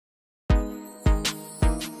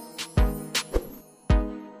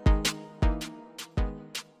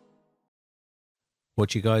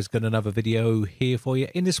What you guys, got another video here for you.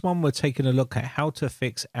 In this one, we're taking a look at how to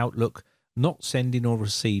fix Outlook not sending or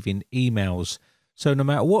receiving emails. So no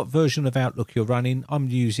matter what version of Outlook you're running, I'm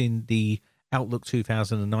using the Outlook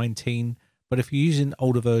 2019, but if you're using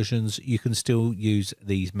older versions, you can still use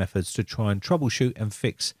these methods to try and troubleshoot and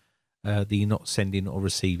fix the not sending or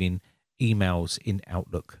receiving emails in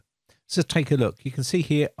Outlook. So take a look. You can see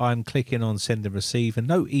here I'm clicking on send and receive, and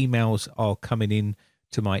no emails are coming in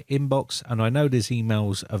to my inbox, and I know there's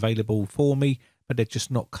emails available for me, but they're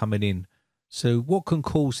just not coming in. So what can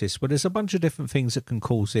cause this? Well, there's a bunch of different things that can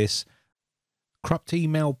cause this. Corrupt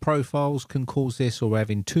email profiles can cause this, or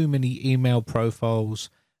having too many email profiles,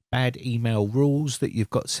 bad email rules that you've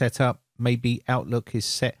got set up. Maybe Outlook is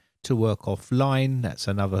set to work offline. That's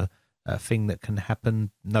another thing that can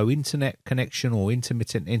happen. No internet connection or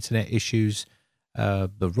intermittent internet issues.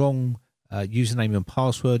 The wrong username and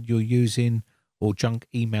password you're using, or junk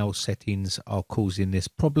email settings are causing this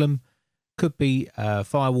problem. Could be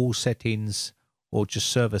firewall settings or just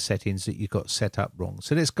server settings that you got set up wrong.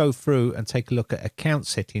 So let's go through and take a look at account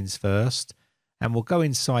settings first, and we'll go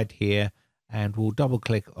inside here and we'll double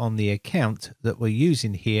click on the account that we're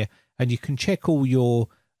using here, and you can check all your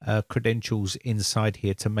credentials inside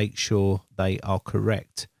here to make sure they are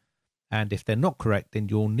correct. And if they're not correct, then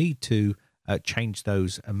you'll need to change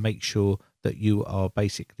those and make sure that you are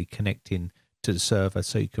basically connecting to the server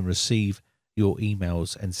so you can receive your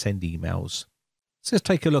emails and send emails. So let's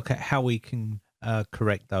take a look at how we can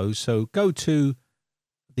correct those. So go to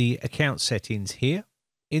the account settings here.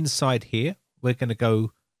 Inside here, we're going to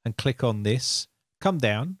go and click on this. Come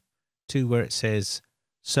down to where it says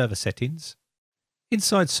server settings.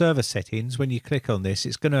 Inside server settings, when you click on this,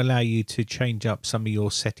 it's going to allow you to change up some of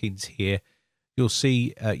your settings here. You'll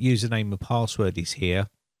see username and password is here.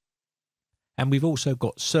 And we've also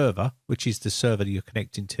got server, which is the server that you're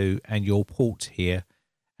connecting to, and your port here,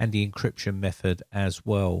 and the encryption method as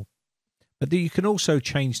well. But you can also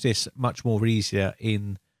change this much more easier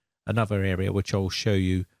in another area, which I'll show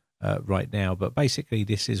you right now. But basically,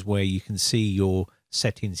 this is where you can see your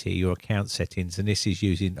settings here, your account settings, and this is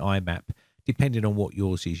using IMAP, depending on what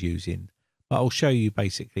yours is using. But I'll show you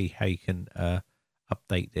basically how you can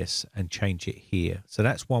update this and change it here. So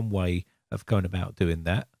that's one way of going about doing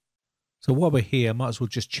that. So while we're here, I might as well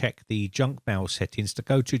just check the junk mail settings. To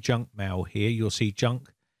go to junk mail here, you'll see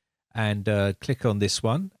junk, and click on this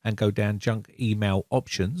one and go down junk email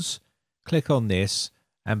options. Click on this,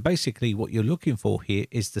 and basically what you're looking for here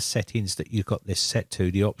is the settings that you've got this set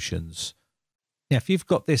to, the options. Now, if you've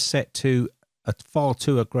got this set to a far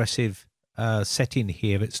too aggressive setting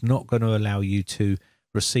here, it's not going to allow you to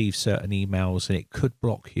receive certain emails, and it could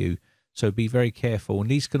block you. So be very careful,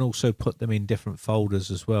 and these can also put them in different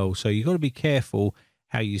folders as well. So you've got to be careful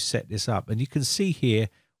how you set this up. And you can see here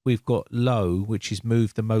we've got low, which is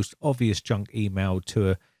moved the most obvious junk email to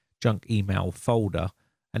a junk email folder,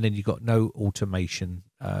 and then you've got no automation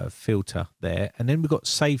filter there. And then we've got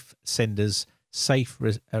safe senders, safe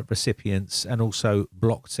recipients, and also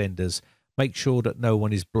blocked senders. Make sure that no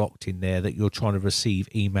one is blocked in there that you're trying to receive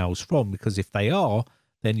emails from, because if they are,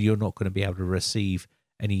 then you're not going to be able to receive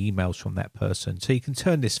any emails from that person. So you can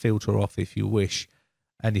turn this filter off if you wish.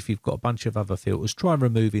 And if you've got a bunch of other filters, try and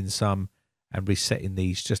removing some and resetting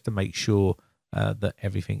these just to make sure that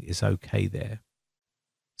everything is okay there.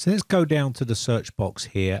 So let's go down to the search box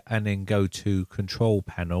here and then go to control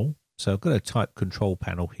panel. So I'm going to type control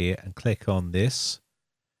panel here and click on this.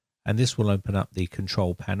 And this will open up the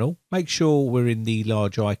control panel. Make sure we're in the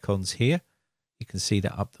large icons here. You can see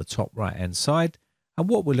that up the top right hand side. And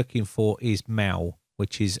what we're looking for is mail,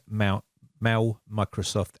 which is Mail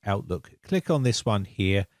Microsoft Outlook. Click on this one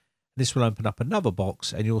here. This will open up another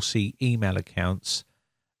box, and you'll see email accounts.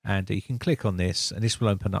 And you can click on this, and this will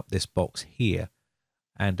open up this box here.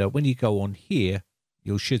 And when you go on here,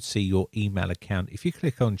 you should see your email account. If you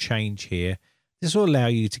click on change here, this will allow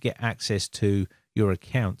you to get access to your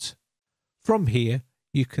account. From here,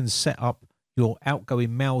 you can set up your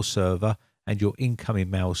outgoing mail server and your incoming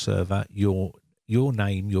mail server, your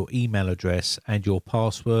name, your email address, and your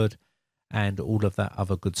password, and all of that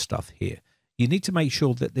other good stuff here. You need to make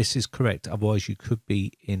sure that this is correct, otherwise you could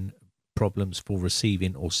be in problems for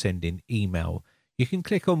receiving or sending email. You can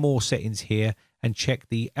click on more settings here and check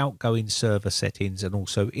the outgoing server settings, and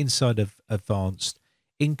also inside of advanced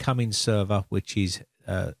incoming server, which is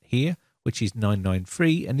here, which is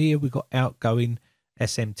 993, and here we've got outgoing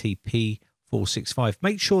SMTP 465.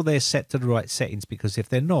 Make sure they're set to the right settings, because if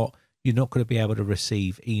they're not, you're not going to be able to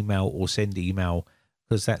receive email or send email,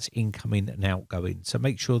 because that's incoming and outgoing. So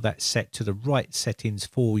make sure that's set to the right settings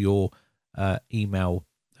for your email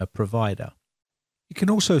provider. You can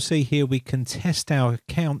also see here we can test our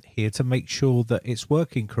account here to make sure that it's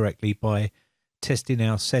working correctly by testing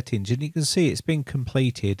our settings, and you can see it's been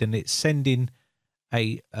completed and it's sending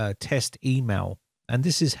a test email. And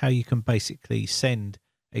this is how you can basically send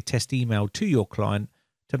a test email to your client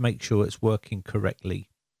to make sure it's working correctly.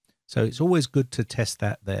 So it's always good to test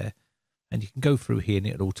that there, and you can go through here and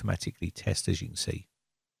it'll automatically test, as you can see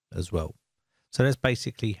as well. So that's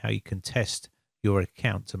basically how you can test your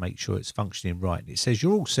account to make sure it's functioning right. And it says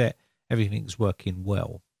you're all set, everything's working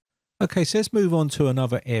well. Okay, so let's move on to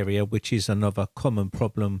another area, which is another common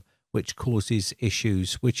problem which causes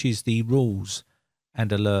issues, which is the rules and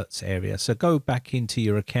alerts area. So go back into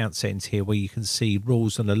your account settings here where you can see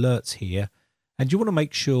rules and alerts here, and you want to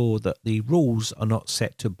make sure that the rules are not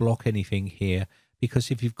set to block anything here, because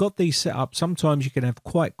if you've got these set up, sometimes you can have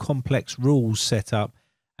quite complex rules set up,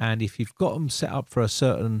 and if you've got them set up for a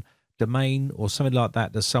certain domain or something like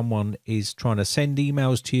that, that someone is trying to send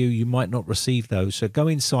emails to you, you might not receive those. So go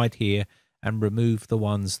inside here and remove the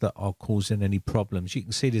ones that are causing any problems. You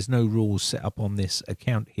can see there's no rules set up on this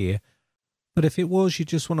account here. But if it was, you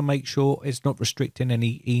just want to make sure it's not restricting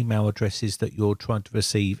any email addresses that you're trying to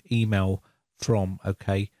receive email from,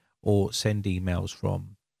 okay, or send emails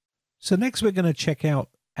from. So next we're going to check out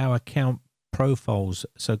our account profiles.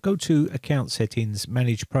 So go to account settings,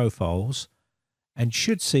 manage profiles, and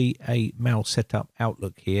should see a mail setup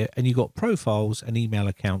Outlook here, and you've got profiles and email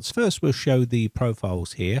accounts. First we'll show the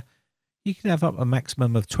profiles here. You can have up a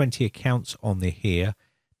maximum of 20 accounts on there here.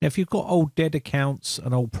 Now, if you've got old dead accounts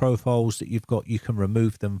and old profiles that you've got, you can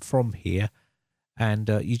remove them from here. And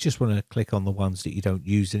you just want to click on the ones that you don't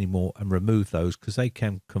use anymore and remove those, because they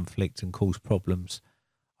can conflict and cause problems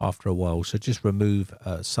after a while. So just remove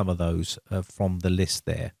some of those from the list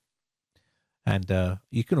there. And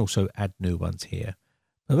you can also add new ones here.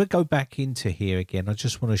 But we'll go back into here again. I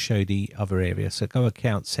just want to show the other area. So go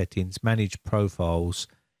account settings, manage profiles,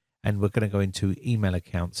 and we're going to go into email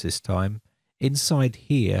accounts this time. Inside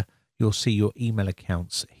here, you'll see your email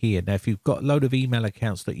accounts here. Now, if you've got a load of email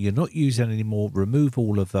accounts that you're not using anymore, remove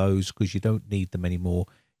all of those because you don't need them anymore.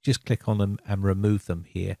 Just click on them and remove them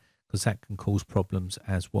here, because that can cause problems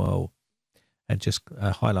as well. And just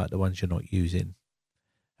highlight the ones you're not using.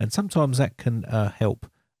 And sometimes that can help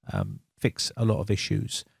fix a lot of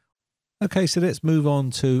issues. Okay, so let's move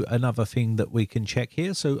on to another thing that we can check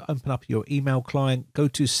here. So open up your email client, go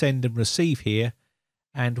to send and receive here.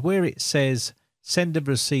 And where it says send and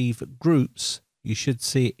receive groups, you should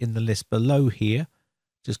see it in the list below here.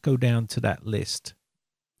 Just go down to that list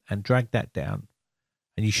and drag that down.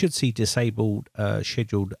 And you should see disabled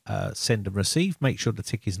scheduled send and receive. Make sure the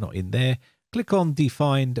tick is not in there. Click on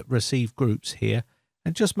defined receive groups here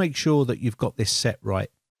and just make sure that you've got this set right.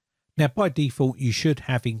 Now, by default, you should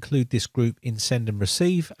have include this group in send and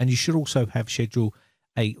receive, and you should also have schedule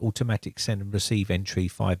a automatic send and receive entry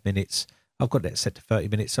 5 minutes. I've got that set to 30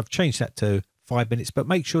 minutes. I've changed that to 5 minutes, but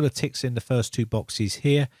make sure the tick's in the first two boxes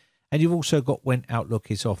here. And you've also got when Outlook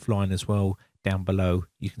is offline as well down below.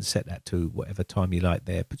 You can set that to whatever time you like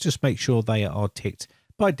there, but just make sure they are ticked.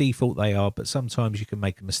 By default, they are, but sometimes you can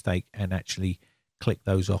make a mistake and actually click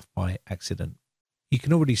those off by accident. You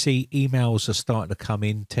can already see emails are starting to come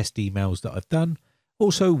in, test emails that I've done.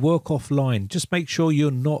 Also, work offline. Just make sure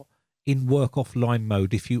you're not in work offline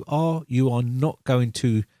mode. If you are not going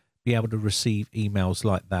to be able to receive emails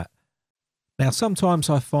like that. Now, sometimes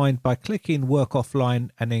I find by clicking work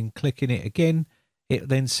offline and then clicking it again, it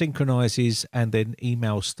then synchronizes and then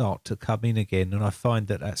emails start to come in again. And I find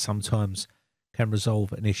that that sometimes can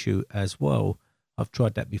resolve an issue as well. I've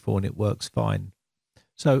tried that before and it works fine.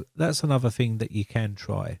 So that's another thing that you can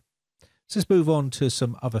try. So let's move on to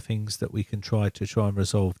some other things that we can try and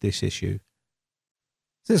resolve this issue.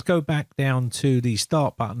 So let's go back down to the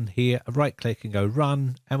start button here, right click and go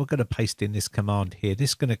run, and we're going to paste in this command here.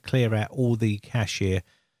 This is going to clear out all the cache here.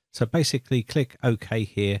 So basically click OK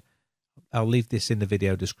here. I'll leave this in the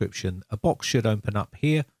video description. A box should open up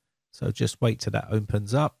here. So just wait till that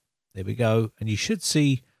opens up. There we go. And you should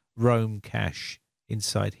see Roam cache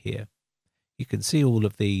inside here. You can see all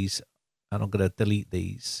of these, and I'm going to delete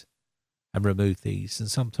these and remove these.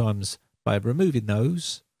 And sometimes by removing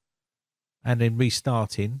those and then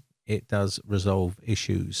restarting, it does resolve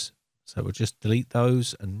issues. So we'll just delete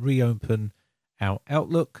those and reopen our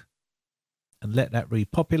Outlook and let that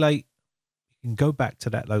repopulate. You can go back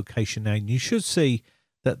to that location now, and you should see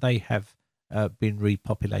that they have been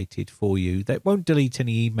repopulated for you. They won't delete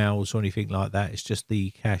any emails or anything like that. It's just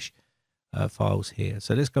the cache files here.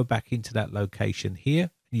 So let's go back into that location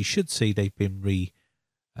here. You should see they've been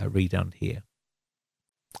redone here.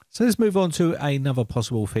 So let's move on to another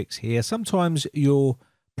possible fix here. Sometimes your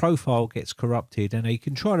profile gets corrupted, and you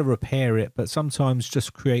can try to repair it, but sometimes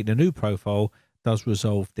just creating a new profile does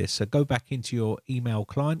resolve this. So go back into your email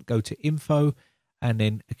client, go to info, and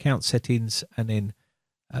then account settings, and then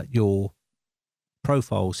your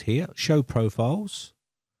profiles here, show profiles.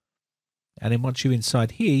 And then once you're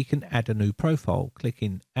inside here, you can add a new profile. Click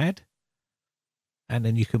in add, and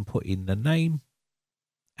then you can put in the name.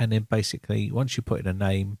 And then basically, once you put in a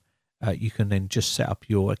name, you can then just set up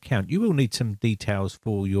your account. You will need some details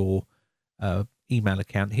for your email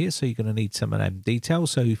account here. So you're going to need some of them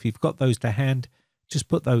details. So if you've got those to hand, just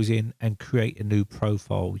put those in and create a new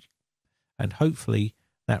profile. And hopefully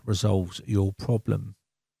that resolves your problem.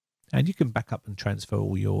 And you can back up and transfer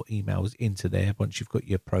all your emails into there once you've got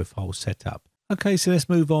your profile set up. Okay, so let's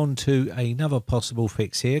move on to another possible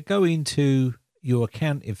fix here. Go into your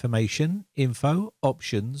account information, info,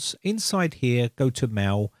 options. Inside here, go to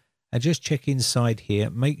mail and just check inside here.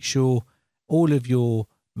 Make sure all of your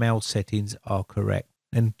mail settings are correct.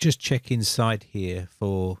 And just check inside here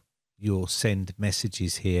for your send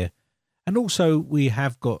messages here. And also we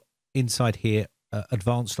have got inside here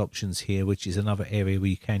advanced options here, which is another area where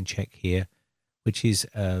you can check here, which is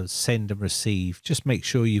send and receive. Just make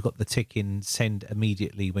sure you've got the tick in send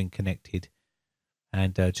immediately when connected,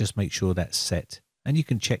 and just make sure that's set. And you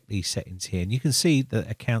can check these settings here, and you can see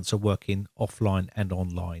that accounts are working offline and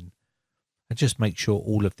online. And just make sure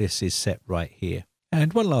all of this is set right here.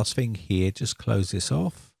 And one last thing here, just close this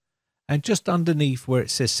off. And just underneath where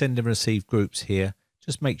it says send and receive groups here,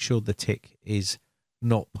 just make sure the tick is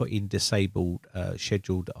not put in disabled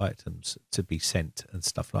scheduled items to be sent and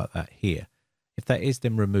stuff like that here. If that is,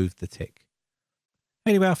 then remove the tick.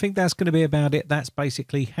 Anyway, I think that's going to be about it. That's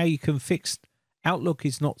basically how you can fix Outlook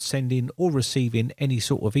is not sending or receiving any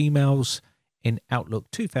sort of emails in Outlook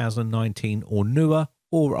 2019 or newer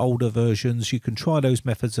or older versions. You can try those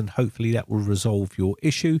methods and hopefully that will resolve your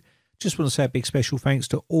issue. Just want to say a big special thanks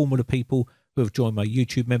to all of the people who have joined my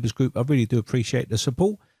YouTube members group. I really do appreciate the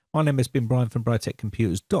support. My name has been Brian from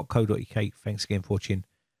briteccomputers.co.uk. Thanks again for watching.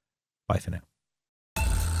 Bye for now.